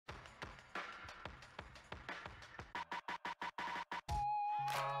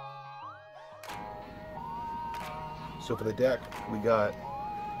So for the deck, we got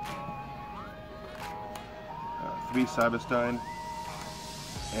 3 Stein,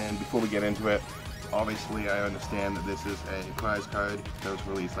 and before we get into it, obviously I understand that this is a prize card that was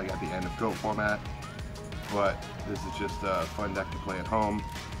released like at the end of GOAT format, but this is just a fun deck to play at home,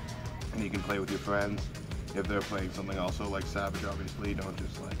 and you can play with your friends. If they're playing something also like Savage, obviously, don't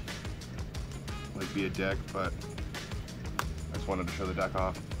just like be a dick, but I just wanted to show the deck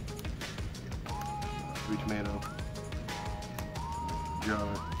off. 3 Tomato, Jar,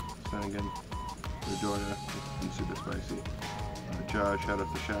 Sennigan, Rejoinder, and Super Spicy. Jar, Shadow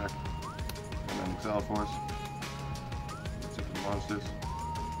of the Shack, and then Exile Force. That's it for the monsters.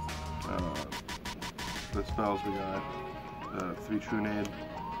 The spells we got 3 True Nade,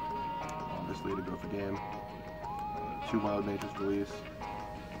 obviously to go for game. 2 Wild Nature's Release.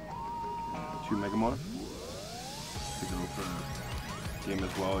 2 Megamorph to go for game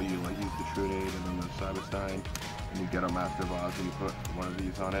as well. You like use the True Nade and then the Stein, and you get a Master of Oz and you put one of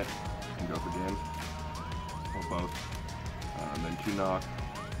these on it and go for game. Or both. And then 2 Knock,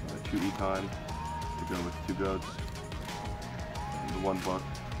 2 Econ to go with 2 Goats, and the 1 Book,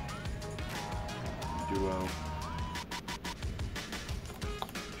 Duo,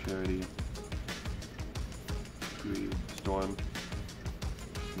 Charity, 3 Storm,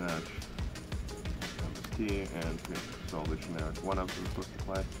 Snatch, MST, and 3 Solid Generic. 1 of them is supposed to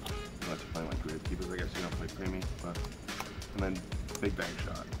play, unless you're playing like Gravekeepers. I guess you don't play Preemie, but. And then Big Bang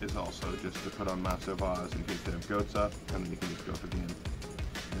Shot is also just to put on Master of Oz in case they have Goats up, and then you can just go for game.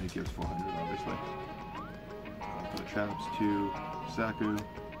 And it gives 400, obviously. For the traps, 2 Saku,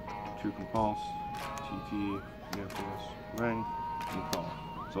 2 Compulse, TT, Neophilus, Ring, and Call.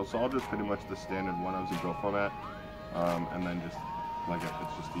 So it's all just pretty much the standard 1-ofs in GOAT format, and then just, like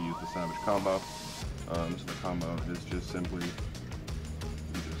it's just to use the Savage combo. So the combo is just simply,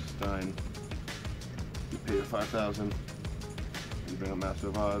 you just Stein, you pay your 5,000, you bring up Master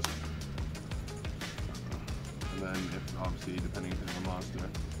of Oz, and then if obviously depending on the monster,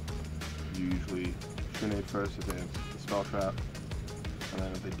 you usually Trinade first if they have the spell trap, and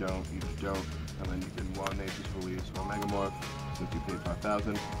then if they don't, you just don't, and then you can Wild Nature's Release or Megamorph since you paid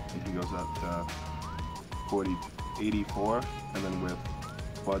 5,000, and he goes up to 84, and then with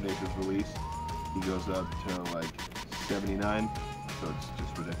Wild Nature's Release, he goes up to like 79, so it's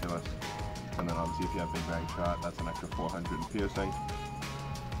just ridiculous. And then obviously if you have Big Bang Shot, that's an extra 400 in piercing.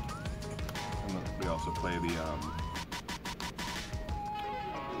 And then we also play the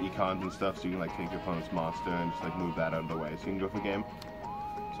econs and stuff, so you can like take your opponent's monster and just like move that out of the way so you can go for game.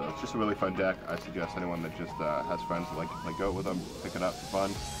 So it's just a really fun deck. I suggest anyone that just has friends that like to play GOAT with them, pick it up for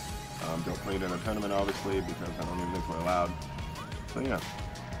fun. Don't play it in a tournament obviously, because I don't even think we're allowed. So yeah,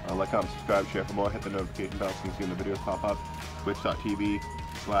 like, comment, subscribe, share for more, hit the notification bell so you can see when the videos pop up.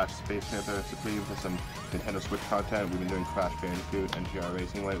 Twitch.tv/Space Panther Supreme for some Nintendo Switch content. We've been doing Crash Bandicoot and GR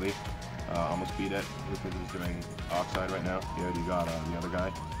Racing lately. Almost beat it because he's doing Oxide right now. He already got the other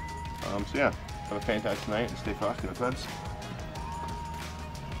guy. So yeah, have a fantastic night and stay frosty, my friends.